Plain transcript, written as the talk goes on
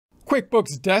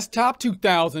QuickBooks Desktop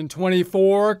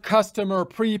 2024 Customer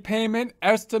Prepayment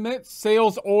Estimate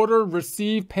Sales Order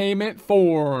Receive Payment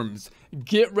Forms.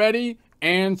 Get ready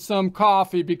and some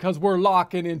coffee because we're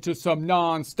locking into some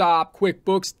non-stop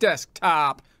QuickBooks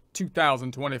Desktop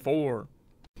 2024.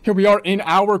 Here we are in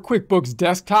our QuickBooks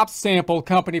Desktop sample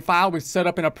company file we set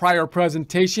up in a prior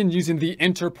presentation using the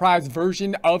enterprise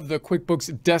version of the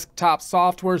QuickBooks Desktop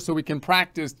software so we can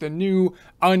practice the new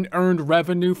unearned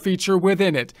revenue feature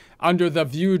within it. Under the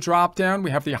View dropdown,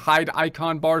 we have the Hide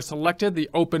icon bar selected, the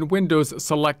Open Windows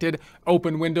selected,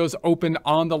 Open Windows open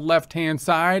on the left-hand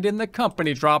side. In the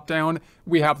Company dropdown,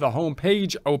 we have the Home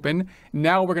page open.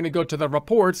 Now we're going to go to the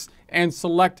Reports and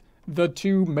select the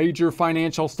two major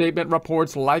financial statement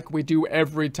reports like we do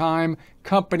every time,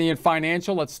 company and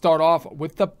financial. Let's start off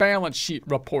with the balance sheet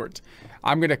report.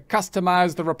 I'm going to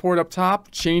customize the report up top,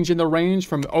 changing the range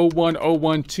from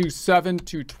 010127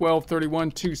 to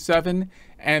 123127,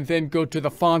 and then go to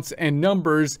the fonts and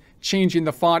numbers, changing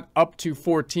the font up to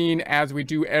 14 as we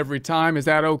do every time. Is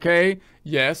that okay?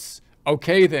 Yes.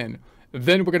 Okay then.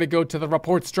 Then we're going to go to the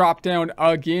reports drop down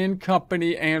again,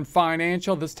 company and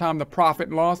financial. This time the profit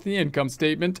and loss, the income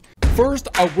statement. First,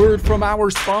 a word from our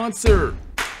sponsor.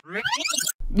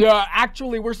 Yeah,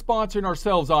 actually, we're sponsoring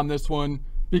ourselves on this one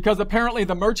because apparently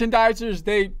the merchandisers,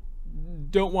 they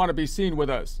don't want to be seen with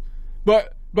us.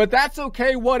 But that's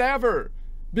okay, whatever,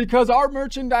 because our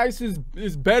merchandise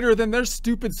is better than their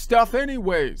stupid stuff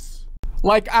anyways.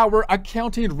 Like our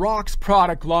Accounting Rocks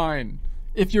product line.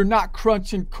 If you're not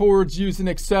crunching chords using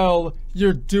Excel,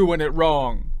 you're doing it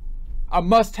wrong. A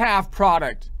must-have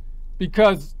product,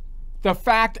 because the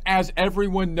fact, as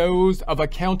everyone knows, of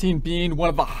accounting being one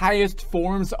of the highest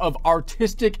forms of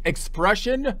artistic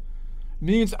expression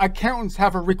means accountants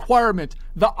have a requirement,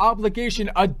 the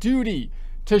obligation, a duty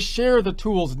to share the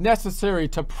tools necessary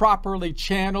to properly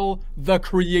channel the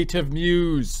creative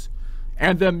muse.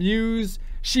 And the muse,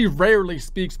 she rarely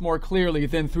speaks more clearly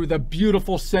than through the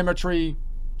beautiful symmetry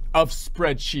of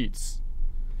spreadsheets.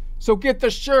 So get the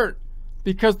shirt,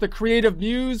 because the creative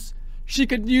muse, she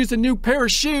could use a new pair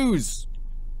of shoes.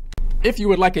 If you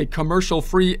would like a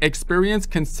commercial-free experience,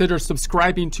 consider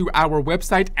subscribing to our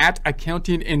website at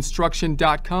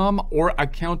accountinginstruction.com or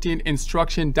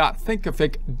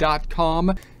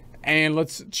accountinginstruction.thinkific.com. And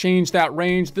let's change that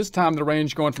range. This time the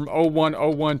range going from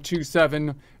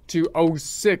 010127 to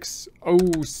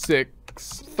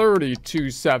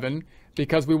 06063027,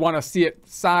 because we want to see it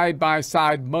side by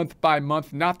side, month by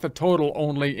month, not the total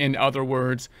only, in other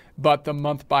words, but the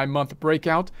month by month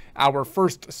breakout. Our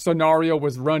first scenario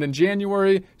was run in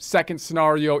January, second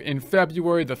scenario in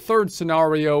February, the third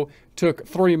scenario took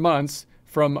 3 months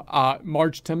from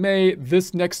March to May.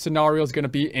 This next scenario is going to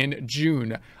be in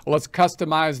June. Let's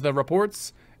customize the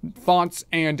reports. Fonts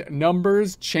and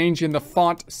numbers, changing the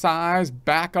font size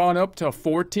back on up to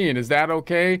 14. Is that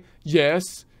okay?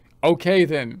 Yes. Okay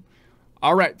then.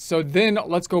 All right, so then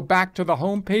let's go back to the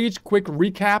home page. Quick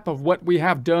recap of what we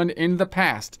have done in the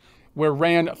past. We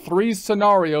ran 3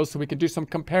 scenarios so we can do some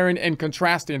comparing and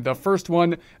contrasting. The first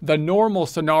one, the normal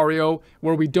scenario,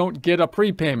 where we don't get a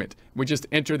prepayment. We just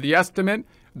enter the estimate,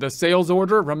 the sales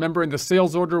order. Remembering the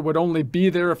sales order would only be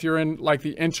there if you're in like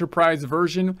the enterprise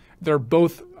version. They're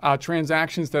both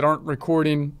transactions that aren't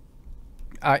recording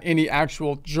any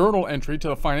actual journal entry to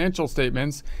the financial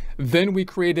statements. Then we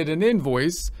created an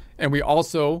invoice, and we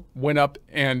also went up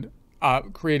and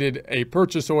created a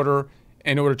purchase order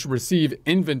in order to receive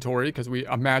inventory, because we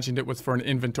imagined it was for an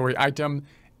inventory item.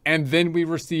 And then we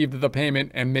received the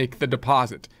payment and make the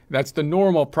deposit. That's the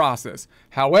normal process.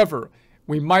 However,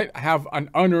 we might have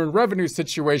an unearned revenue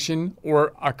situation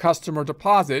or a customer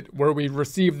deposit where we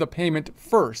receive the payment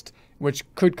first, which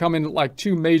could come in like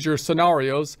 2 major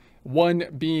scenarios. One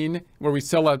being where we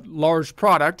sell a large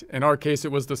product. In our case,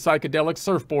 it was the psychedelic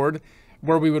surfboard,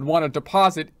 where we would want a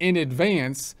deposit in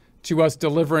advance to us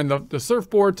delivering the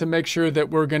surfboard to make sure that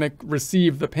we're going to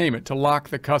receive the payment, to lock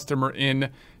the customer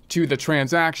in to the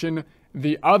transaction.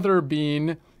 The other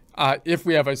being if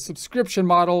we have a subscription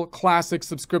model, classic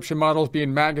subscription models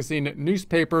being magazine,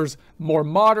 newspapers, more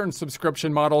modern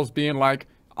subscription models being like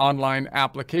online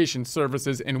application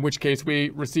services, in which case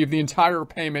we receive the entire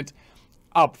payment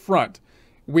up front.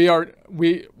 When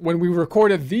we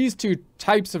recorded these 2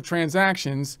 types of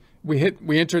transactions, we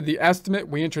entered the estimate,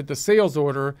 we entered the sales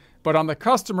order, but on the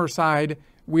customer side,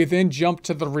 we then jumped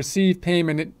to the receive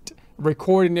payment,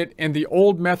 recording it in the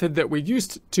old method that we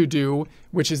used to do,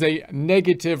 which is a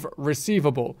negative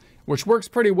receivable, which works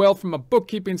pretty well from a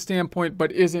bookkeeping standpoint,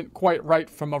 but isn't quite right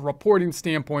from a reporting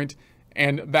standpoint,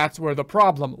 and that's where the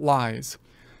problem lies.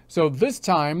 So this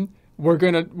time, we're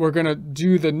gonna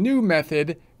do the new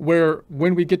method where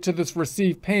when we get to this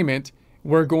receive payment,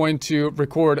 we're going to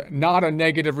record not a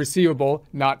negative receivable,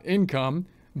 not income,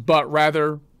 but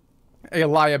rather a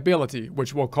liability,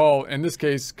 which we'll call, in this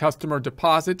case, customer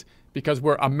deposit, because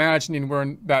we're imagining we're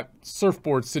in that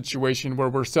surfboard situation where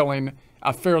we're selling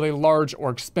a fairly large or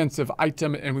expensive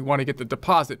item and we want to get the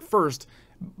deposit first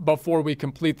before we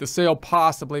complete the sale,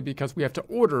 possibly because we have to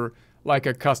order like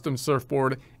a custom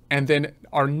surfboard. And then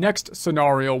our next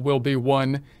scenario will be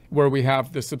one where we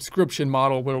have the subscription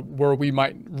model where we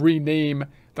might rename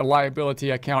the liability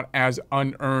account as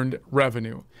unearned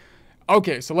revenue.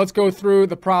 Okay, so let's go through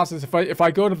the process. If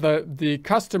I go to the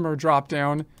customer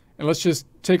dropdown, and let's just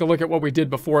take a look at what we did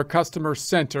before, customer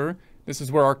center. This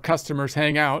is where our customers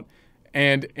hang out.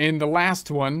 And in the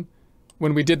last one,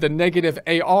 when we did the negative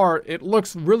AR, it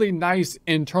looks really nice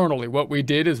internally. What we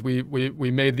did is we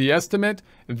made the estimate,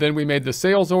 then we made the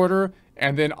sales order,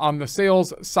 and then on the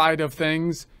sales side of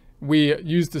things, we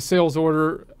used the sales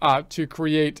order to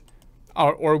create,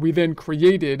 or we then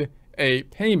created a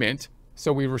payment.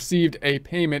 So we received a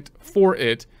payment for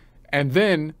it, and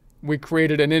then we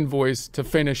created an invoice to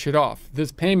finish it off.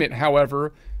 This payment,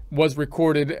 however, was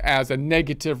recorded as a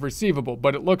negative receivable,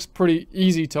 but it looks pretty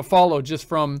easy to follow just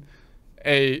from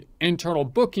a internal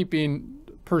bookkeeping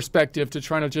perspective to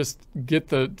trying to just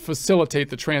facilitate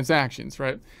the transactions,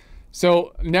 right?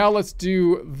 So now let's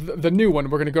do the new one.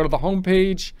 We're going to go to the home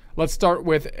page. Let's start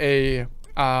with a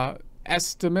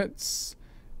estimates.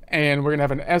 And we're going to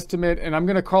have an estimate, and I'm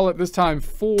going to call it this time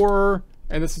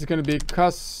and this is going to be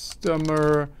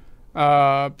customer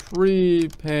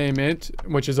prepayment,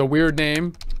 which is a weird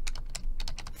name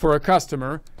for a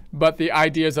customer. But the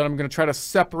idea is that I'm going to try to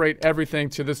separate everything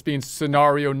to this being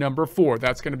scenario number 4.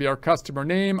 That's going to be our customer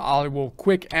name. I will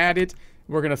quick add it.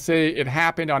 We're going to say it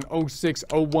happened on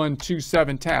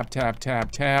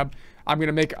 06/01/27 tab. I'm going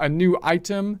to make a new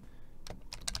item,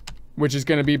 which is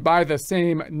going to be by the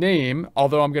same name,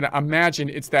 although I'm going to imagine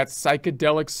it's that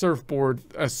psychedelic surfboard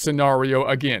scenario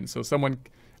again. So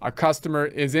a customer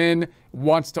is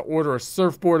wants to order a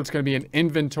surfboard. It's going to be an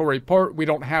inventory part. We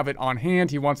don't have it on hand.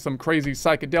 He wants some crazy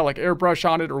psychedelic airbrush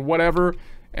on it or whatever.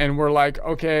 And we're like,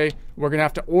 okay, we're going to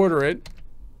have to order it.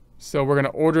 So we're going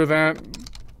to order that.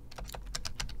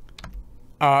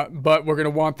 But we're going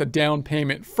to want the down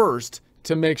payment first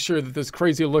to make sure that this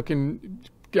crazy looking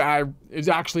guy is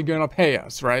actually going to pay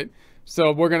us, right?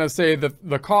 So we're going to say that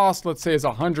the cost, let's say, is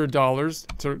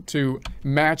 $100 to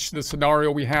match the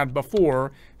scenario we had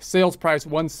before. Sales price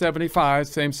 $175,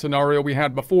 same scenario we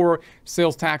had before.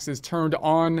 Sales tax is turned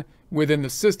on within the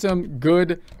system.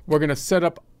 Good. We're going to set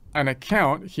up an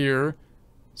account here.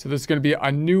 So this is going to be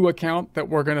a new account that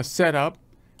we're going to set up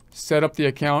the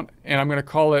account, and I'm going to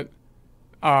call it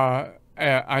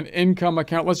an income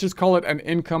account. Let's just call it an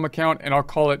income account, and I'll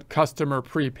call it customer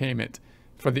prepayment.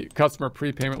 For the customer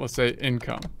prepayment, let's say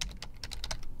income.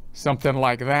 Something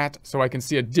like that, so I can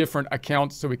see a different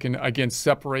account so we can, again,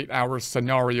 separate our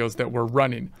scenarios that we're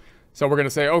running. So we're going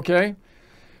to say, okay,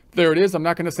 there it is. I'm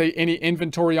not going to say any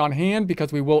inventory on hand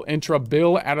because we will enter a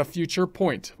bill at a future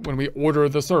point when we order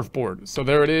the surfboard. So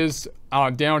there it is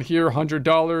down here,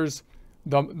 $100.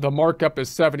 The markup is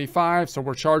 75, so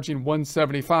we're charging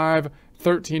 $175.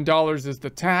 $13 is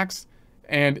the tax.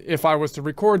 And if I was to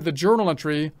record the journal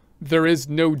entry, there is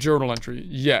no journal entry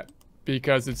yet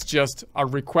because it's just a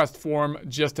request form,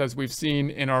 just as we've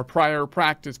seen in our prior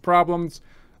practice problems.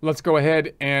 Let's go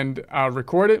ahead and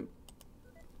record it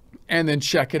and then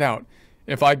check it out.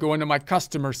 If I go into my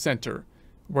customer center,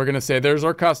 we're going to say there's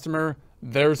our customer,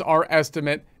 there's our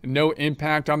estimate, no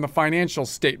impact on the financial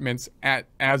statements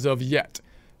as of yet.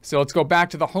 So let's go back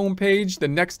to the home page. The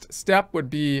next step would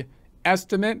be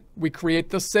estimate. We create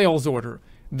the sales order.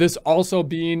 This also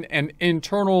being an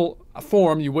internal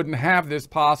form, you wouldn't have this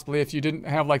possibly if you didn't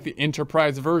have like the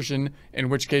enterprise version, in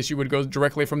which case you would go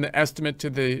directly from the estimate to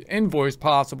the invoice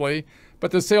possibly.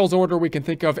 But the sales order we can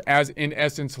think of as, in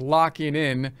essence, locking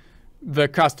in the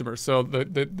customer. So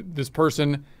this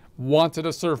person wanted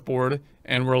a surfboard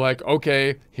and we're like,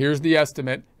 okay, here's the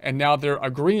estimate. And now they're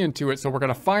agreeing to it. So we're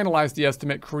going to finalize the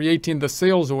estimate, creating the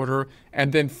sales order.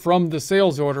 And then from the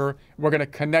sales order, we're going to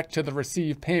connect to the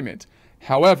receive payment.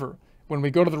 However, when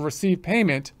we go to the receive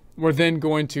payment, we're then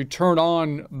going to turn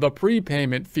on the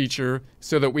prepayment feature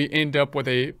so that we end up with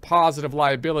a positive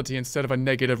liability instead of a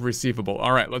negative receivable.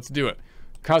 All right, let's do it.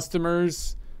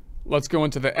 Customers, let's go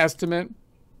into the estimate,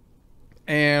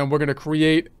 and we're going to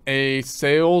create a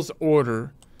sales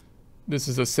order. This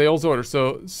is a sales order.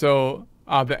 So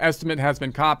the estimate has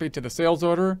been copied to the sales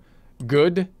order.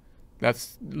 Good. That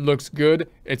looks good.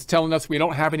 It's telling us we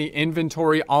don't have any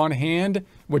inventory on hand,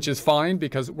 which is fine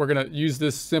because we're going to use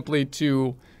this simply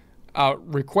to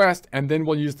request, and then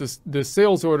we'll use this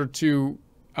sales order to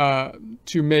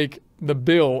make the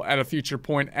bill at a future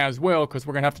point as well, because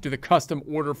we're gonna have to do the custom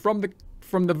order from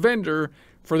the vendor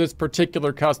for this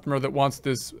particular customer that wants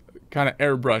this kind of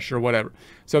airbrush or whatever.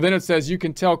 So then it says you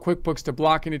can tell QuickBooks to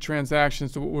block any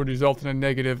transactions that would result in a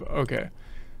negative. Okay,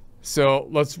 so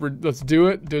let's do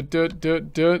it.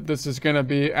 This is gonna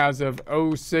be as of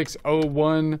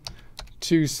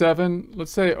 06/01/27.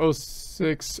 Let's say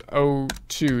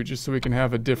 06/02, just so we can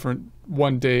have a different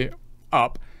one day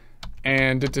up.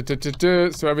 And so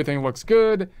everything looks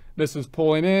good. This is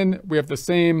pulling in. We have the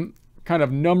same kind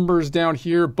of numbers down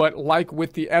here, but like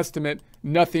with the estimate,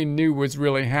 nothing new was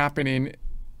really happening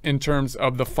in terms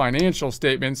of the financial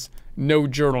statements. No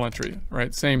journal entry,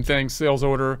 right? Same thing, sales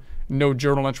order, no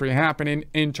journal entry happening.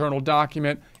 Internal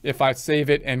document, if I save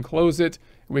it and close it,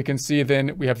 we can see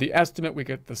then we have the estimate, we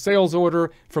get the sales order.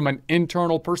 From an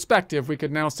internal perspective, we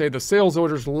could now say the sales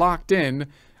order's locked in.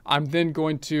 I'm then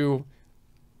going to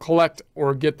collect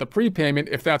or get the prepayment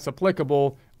if that's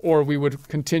applicable, or we would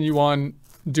continue on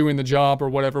doing the job or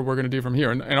whatever we're going to do from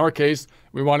here. In our case,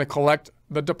 we want to collect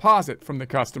the deposit from the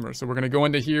customer. So we're going to go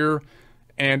into here,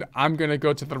 and I'm going to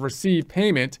go to the receive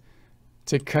payment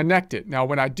to connect it. Now,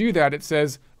 when I do that, it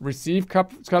says receive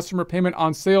customer payment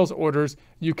on sales orders.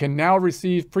 You can now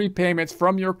receive prepayments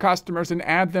from your customers and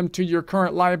add them to your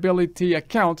current liability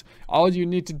account. All you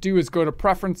need to do is go to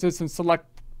preferences and select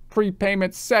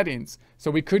prepayment settings. So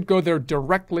we could go there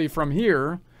directly from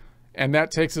here, and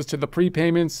that takes us to the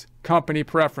prepayments company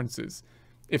preferences.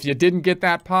 If you didn't get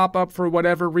that pop-up for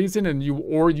whatever reason, and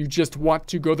you just want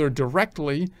to go there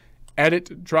directly,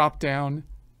 edit, drop down,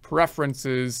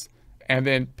 preferences, and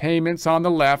then payments on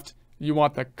the left. You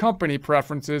want the company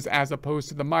preferences as opposed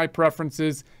to the my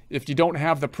preferences. If you don't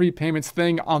have the prepayments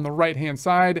thing on the right-hand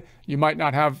side, you might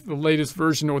not have the latest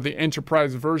version or the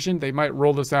enterprise version. They might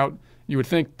roll this out, you would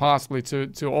think, possibly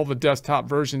to all the desktop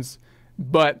versions.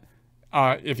 But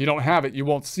if you don't have it, you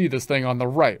won't see this thing on the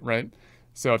right?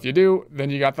 So if you do, then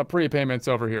you got the prepayments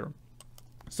over here.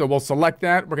 So we'll select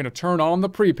that. We're going to turn on the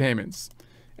prepayments.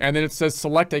 And then it says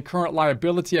select a current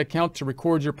liability account to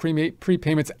record your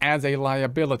prepayments as a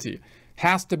liability.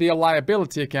 Has to be a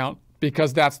liability account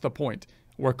because that's the point.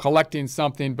 We're collecting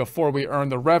something before we earn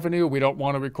the revenue. We don't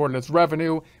want to record it as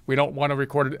revenue. We don't want to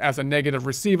record it as a negative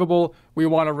receivable. We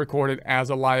want to record it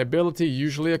as a liability,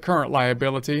 usually a current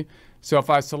liability. So if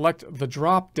I select the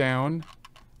drop down,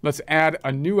 let's add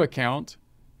a new account,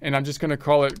 and I'm just going to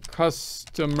call it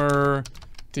customer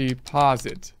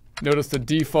deposit. Notice the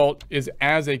default is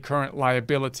as a current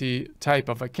liability type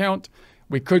of account.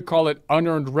 We could call it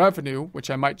unearned revenue, which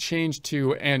I might change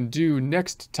to and do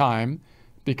next time,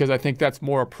 because I think that's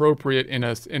more appropriate in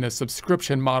a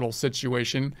subscription model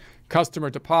situation. Customer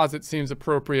deposit seems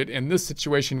appropriate in this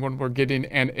situation when we're getting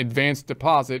an advanced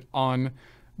deposit on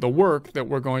the work that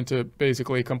we're going to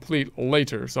basically complete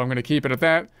later. So I'm going to keep it at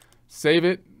that, save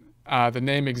it. The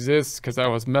name exists because I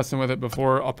was messing with it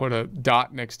before. I'll put a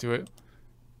dot next to it.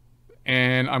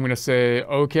 And I'm going to say,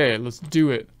 okay, let's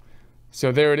do it.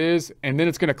 So there it is. And then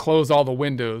it's going to close all the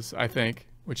windows, I think,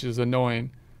 which is annoying.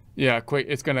 Yeah, quick.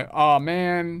 It's going to, oh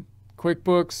man,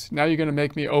 QuickBooks. Now you're going to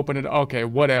make me open it. Okay,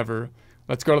 whatever.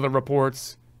 Let's go to the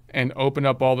reports and open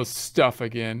up all the stuff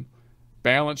again.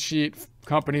 Balance sheet,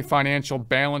 company financial,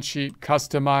 balance sheet,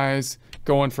 customize,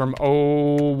 going from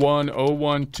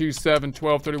 01/01/27,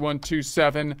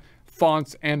 12/31/27,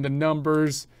 fonts and the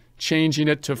numbers, changing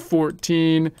it to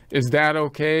 14. Is that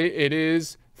okay? It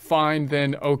is. Fine,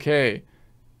 then okay.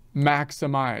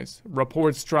 Maximize,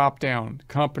 reports drop down,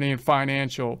 company and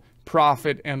financial,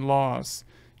 profit and loss,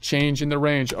 change in the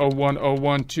range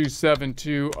 01/01/27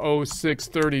 to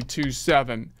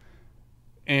 06/30/27.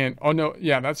 And oh no,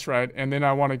 yeah, that's right. And then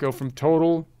I want to go from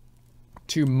total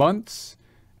to months,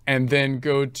 and then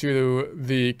go to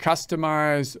the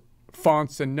customize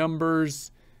fonts and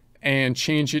numbers and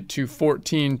change it to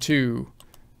 14/2.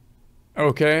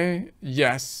 Okay,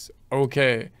 yes,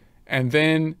 okay. And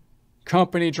then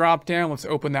company drop down. Let's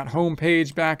open that home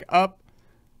page back up.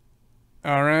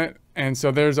 All right, and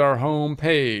so there's our home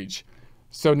page.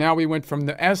 So now we went from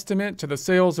the estimate to the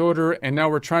sales order, and now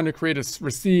we're trying to create a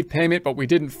receive payment, but we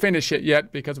didn't finish it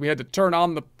yet because we had to turn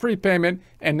on the prepayment,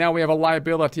 and now we have a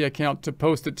liability account to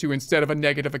post it to instead of a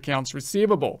negative accounts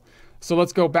receivable. So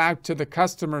let's go back to the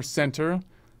customer center.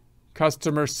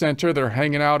 Customer center, they're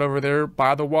hanging out over there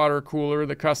by the water cooler.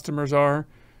 The customers are.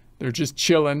 They're just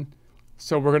chilling.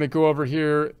 So we're going to go over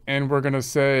here, and we're going to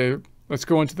say, let's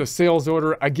go into the sales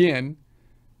order again,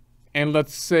 and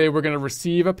let's say we're going to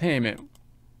receive a payment.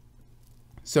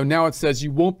 So now it says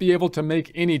you won't be able to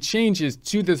make any changes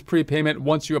to this prepayment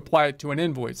once you apply it to an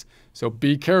invoice. So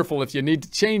be careful. If you need to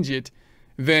change it,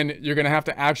 then you're going to have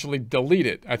to actually delete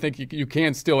it. I think you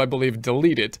can still, I believe,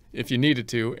 delete it if you needed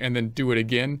to and then do it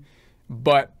again.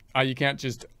 But you can't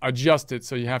just adjust it.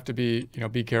 So you have to be,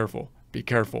 be careful. Be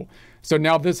careful. So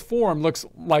now this form looks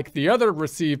like the other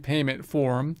receive payment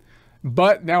form,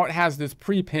 but now it has this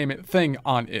prepayment thing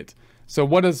on it. So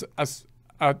what does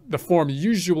the form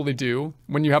usually do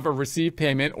when you have a receive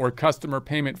payment or customer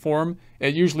payment form?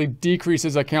 It usually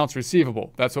decreases accounts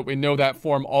receivable. That's what we know that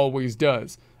form always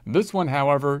does. This one,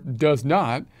 however, does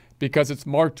not, because it's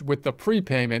marked with the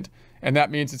prepayment, and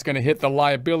that means it's going to hit the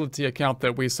liability account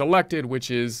that we selected, which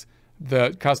is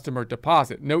the customer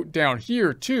deposit. Note down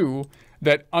here too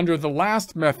that under the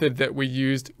last method that we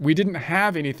used, we didn't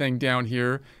have anything down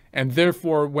here, and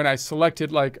therefore when I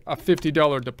selected like a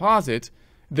 $50 deposit,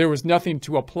 there was nothing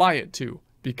to apply it to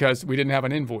because we didn't have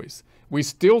an invoice. We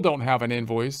still don't have an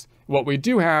invoice. What we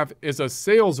do have is a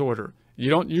sales order. You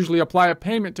don't usually apply a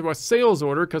payment to a sales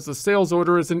order because the sales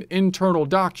order is an internal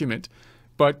document.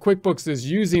 But QuickBooks is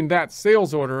using that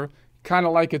sales order kind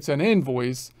of like it's an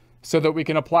invoice so that we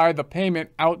can apply the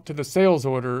payment out to the sales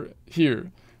order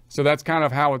here. So that's kind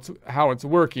of how it's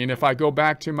working. If I go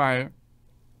back to my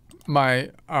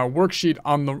worksheet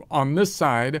on this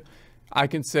side, I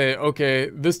can say, okay,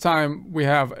 this time we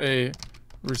have a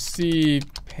receive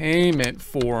payment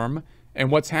form.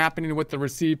 And what's happening with the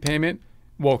receive payment?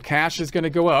 Well, cash is going to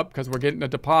go up because we're getting a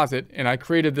deposit. And I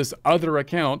created this other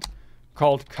account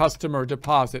called customer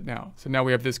deposit now. So now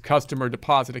we have this customer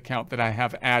deposit account that I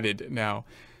have added now.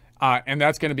 And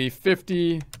that's going to be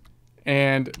 50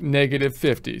 and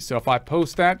 -50. So if I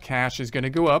post that, cash is going to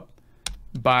go up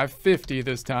by 50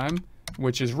 this time,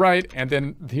 which is right. And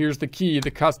then here's the key. The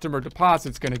customer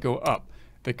deposit is going to go up.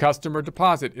 The customer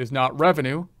deposit is not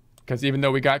revenue because even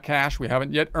though we got cash, we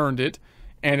haven't yet earned it.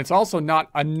 And it's also not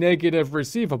a negative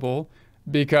receivable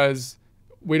because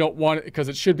we don't want it, because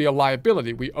it should be a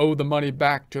liability. We owe the money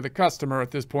back to the customer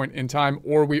at this point in time,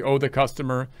 or we owe the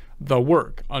customer the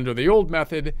work. Under the old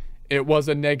method, it was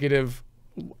a negative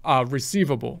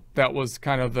receivable. That was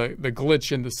kind of the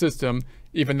glitch in the system,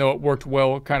 even though it worked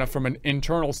well kind of from an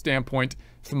internal standpoint.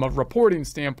 From a reporting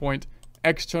standpoint,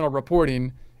 external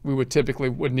reporting, we would typically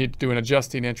need to do an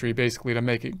adjusting entry basically to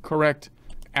make it correct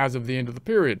as of the end of the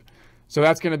period. So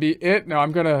that's going to be it. Now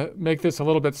I'm going to make this a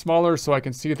little bit smaller so I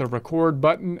can see the record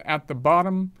button at the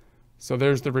bottom. So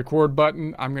there's the record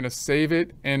button. I'm going to save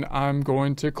it and I'm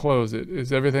going to close it.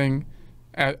 Is everything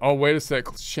oh, wait a sec.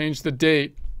 Let's change the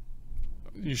date.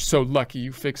 You're so lucky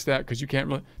you fixed that because you can't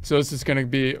really. So this is going to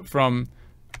be from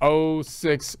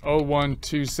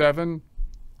 06/01/27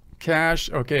 cash.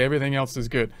 Okay, everything else is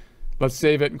good. Let's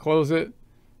save it and close it.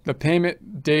 The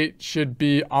payment date should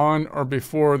be on or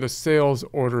before the sales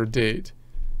order date.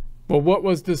 Well, what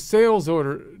was the sales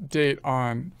order date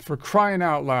on? For crying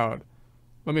out loud.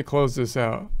 Let me close this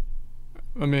out.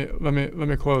 Let me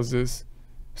close this.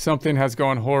 Something has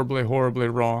gone horribly, horribly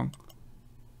wrong.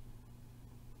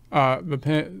 I'm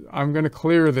going to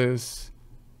clear this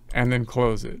and then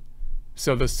close it.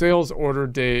 So the sales order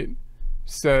date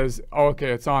says,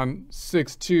 okay, it's on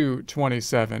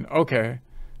 6/2/27. Okay.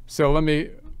 So let me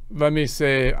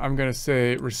say, I'm going to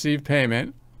say receive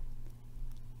payment.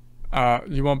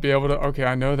 You won't be able to, okay,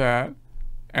 I know that.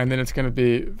 And then it's going to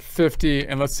be 50.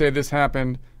 And let's say this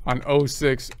happened on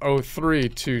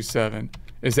 06/03/27.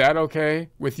 Is that okay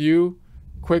with you,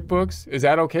 QuickBooks? Is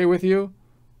that okay with you?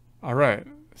 All right.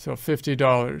 So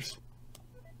 $50.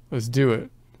 Let's do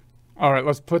it. All right,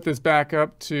 let's put this back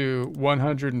up to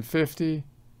 150.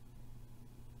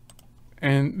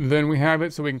 And then we have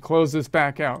it so we can close this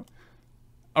back out.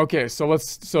 Okay, so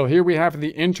here we have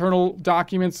the internal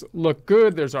documents look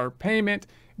good. There's our payment.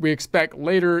 We expect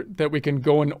later that we can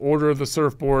go and order the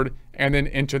surfboard and then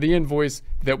enter the invoice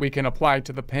that we can apply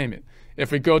to the payment. If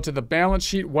we go to the balance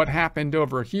sheet, what happened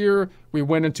over here? We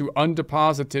went into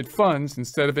undeposited funds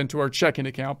instead of into our checking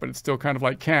account, but it's still kind of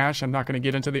like cash. I'm not going to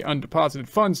get into the undeposited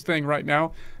funds thing right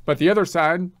now. But the other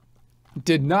side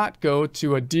did not go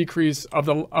to a decrease of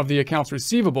the accounts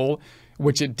receivable,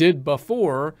 which it did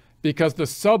before, because the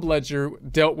subledger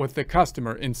dealt with the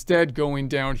customer, instead going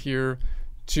down here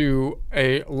to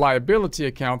a liability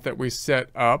account that we set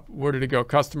up. Where did it go?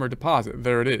 Customer deposit.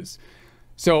 There it is.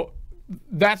 So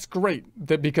that's great,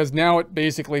 because now it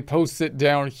basically posts it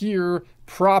down here,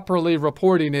 properly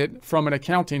reporting it from an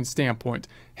accounting standpoint.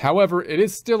 However, it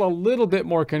is still a little bit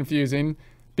more confusing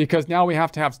because now we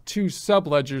have to have two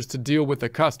subledgers to deal with the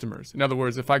customers. In other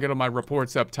words, if I go to my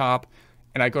reports up top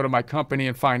and I go to my company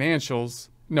and financials,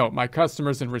 no, my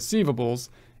customers and receivables,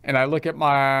 and I look at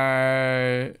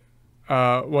my,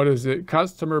 what is it?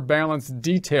 Customer balance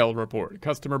detail report,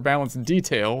 customer balance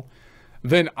detail,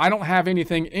 then I don't have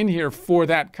anything in here for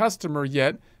that customer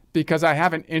yet because I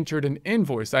haven't entered an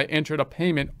invoice. I entered a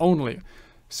payment only.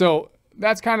 So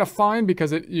that's kind of fine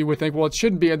because you would think, well, it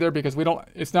shouldn't be in there because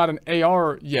it's not an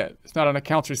AR yet. It's not an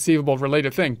accounts receivable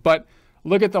related thing. But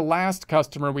look at the last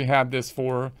customer we had this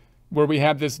for, where we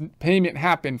had this payment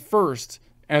happen first,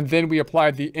 and then we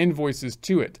applied the invoices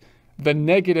to it. The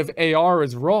negative AR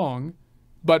is wrong,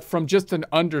 but from just an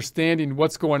understanding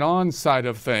what's going on side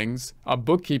of things, a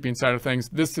bookkeeping side of things,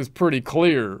 this is pretty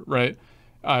clear, right?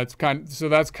 So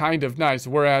that's kind of nice.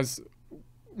 Whereas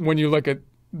when you look at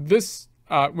this,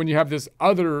 when you have this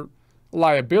other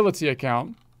liability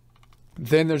account,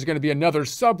 then there's going to be another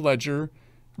subledger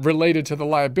related to the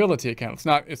liability account.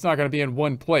 It's not going to be in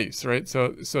one place, right?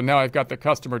 So now I've got the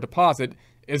customer deposit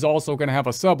is also going to have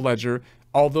a subledger.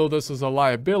 Although this is a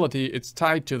liability, it's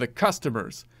tied to the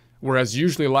customers. Whereas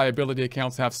usually liability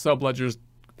accounts have subledgers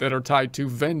that are tied to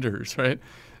vendors, right?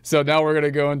 So now we're going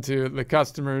to go into the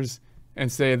customers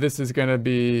and say this is going to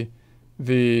be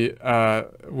the,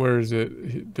 where is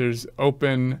it? There's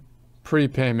open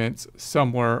prepayments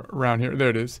somewhere around here. There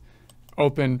it is.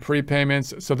 Open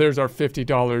prepayments. So there's our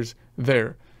 $50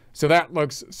 there. So that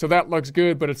looks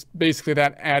good, but it's basically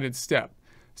that added step.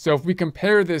 So if we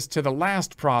compare this to the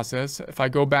last process, if I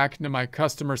go back into my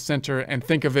customer center and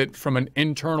think of it from an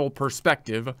internal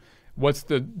perspective, what's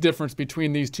the difference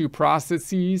between these two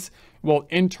processes? Well,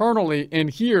 internally in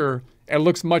here, it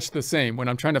looks much the same. When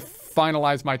I'm trying to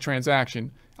finalize my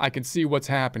transaction, I can see what's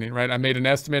happening, right? I made an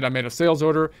estimate, I made a sales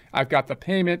order, I've got the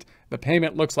payment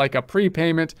looks like a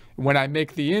prepayment. When I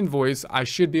make the invoice, I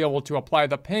should be able to apply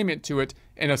the payment to it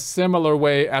in a similar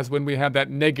way as when we have that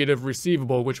negative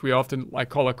receivable, which we often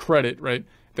call a credit, right?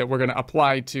 That we're gonna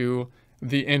apply to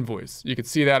the invoice. You can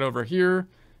see that over here,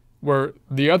 where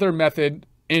the other method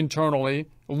internally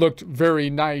looked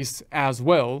very nice as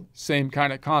well. Same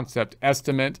kind of concept,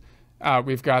 estimate.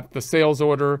 We've got the sales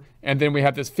order, and then we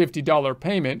have this $50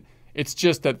 payment. It's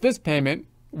just that this payment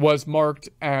was marked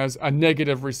as a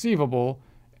negative receivable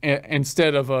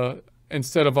instead of a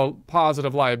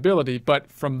positive liability.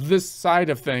 But from this side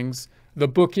of things, the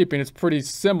bookkeeping is pretty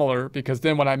similar because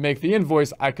then when I make the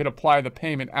invoice, I could apply the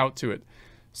payment out to it.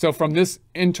 So from this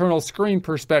internal screen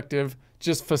perspective,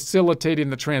 just facilitating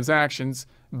the transactions,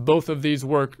 both of these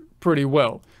work pretty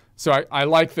well. So I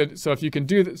like that. So if you can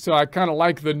do that, so I kind of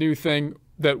like the new thing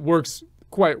that works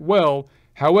quite well.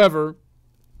 However,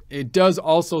 it does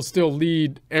also still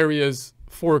lead areas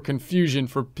for confusion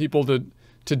for people to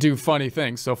do funny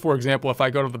things. So for example, if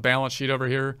I go to the balance sheet over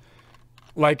here,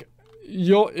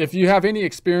 if you have any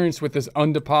experience with this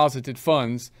undeposited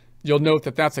funds, you'll note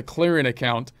that that's a clearing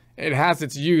account. It has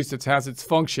its use, it has its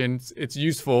functions, it's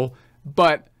useful,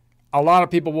 but a lot of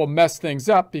people will mess things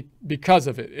up because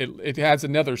of it. It has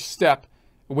another step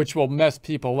which will mess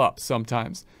people up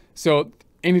sometimes. So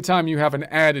anytime you have an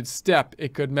added step,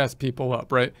 it could mess people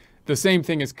up, right? The same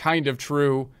thing is kind of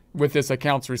true with this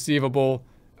accounts receivable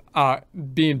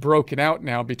being broken out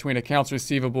now between accounts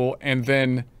receivable and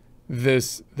then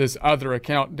this other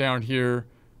account down here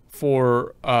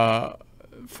for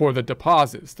the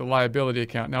deposits, the liability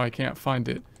account. Now I can't find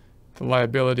it. The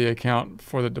liability account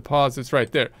for the deposits right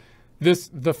there.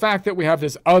 The fact that we have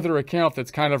this other account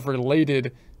that's kind of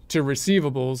related to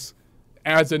receivables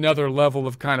adds another level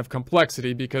of kind of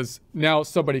complexity because now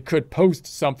somebody could post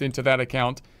something to that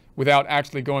account without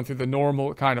actually going through the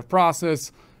normal kind of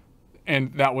process,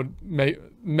 and that would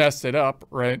mess it up,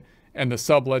 right? And the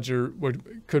subledger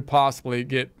could possibly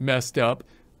get messed up.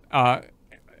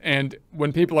 And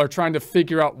when people are trying to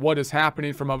figure out what is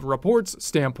happening from a reports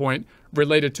standpoint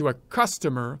related to a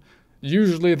customer,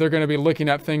 usually they're going to be looking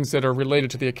at things that are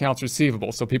related to the accounts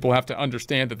receivable. So people have to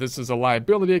understand that this is a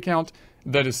liability account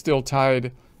that is still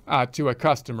tied to a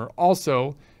customer.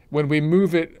 Also, when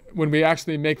we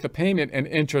actually make the payment and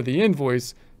enter the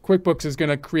invoice, QuickBooks is going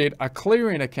to create a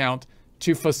clearing account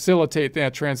to facilitate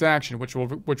that transaction, which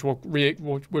will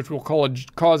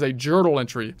cause a journal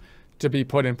entry to be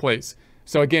put in place.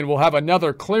 So again, we'll have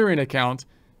another clearing account,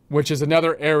 which is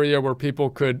another area where people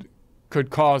could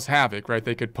cause havoc, right?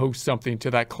 They could post something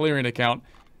to that clearing account.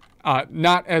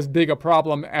 Not as big a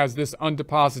problem as this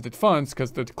undeposited funds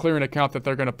because the clearing account that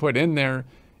they're going to put in there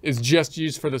is just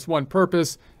used for this one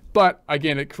purpose. But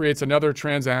again, it creates another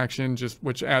transaction,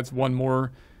 which adds one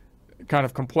more kind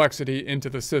of complexity into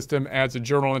the system, adds a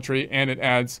journal entry, and it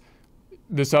adds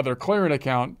this other clearing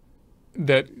account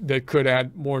that could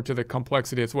add more to the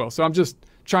complexity as well. So I'm just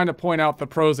trying to point out the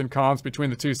pros and cons between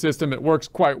the two systems. It works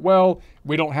quite well.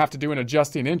 We don't have to do an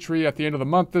adjusting entry at the end of the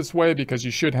month this way because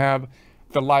you should have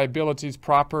the liabilities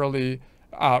properly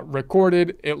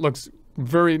recorded. It looks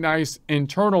very nice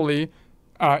internally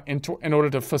in order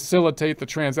to facilitate the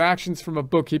transactions from a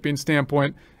bookkeeping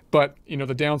standpoint. But, you know,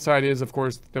 the downside is, of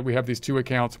course, that we have these two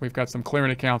accounts. We've got some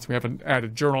clearing accounts. We haven't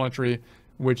added journal entry,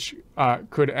 which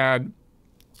could add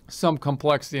some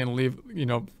complexity and leave, you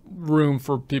know, room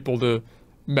for people to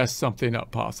mess something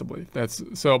up possibly.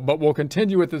 But we'll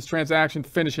continue with this transaction,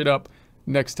 finish it up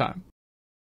next time.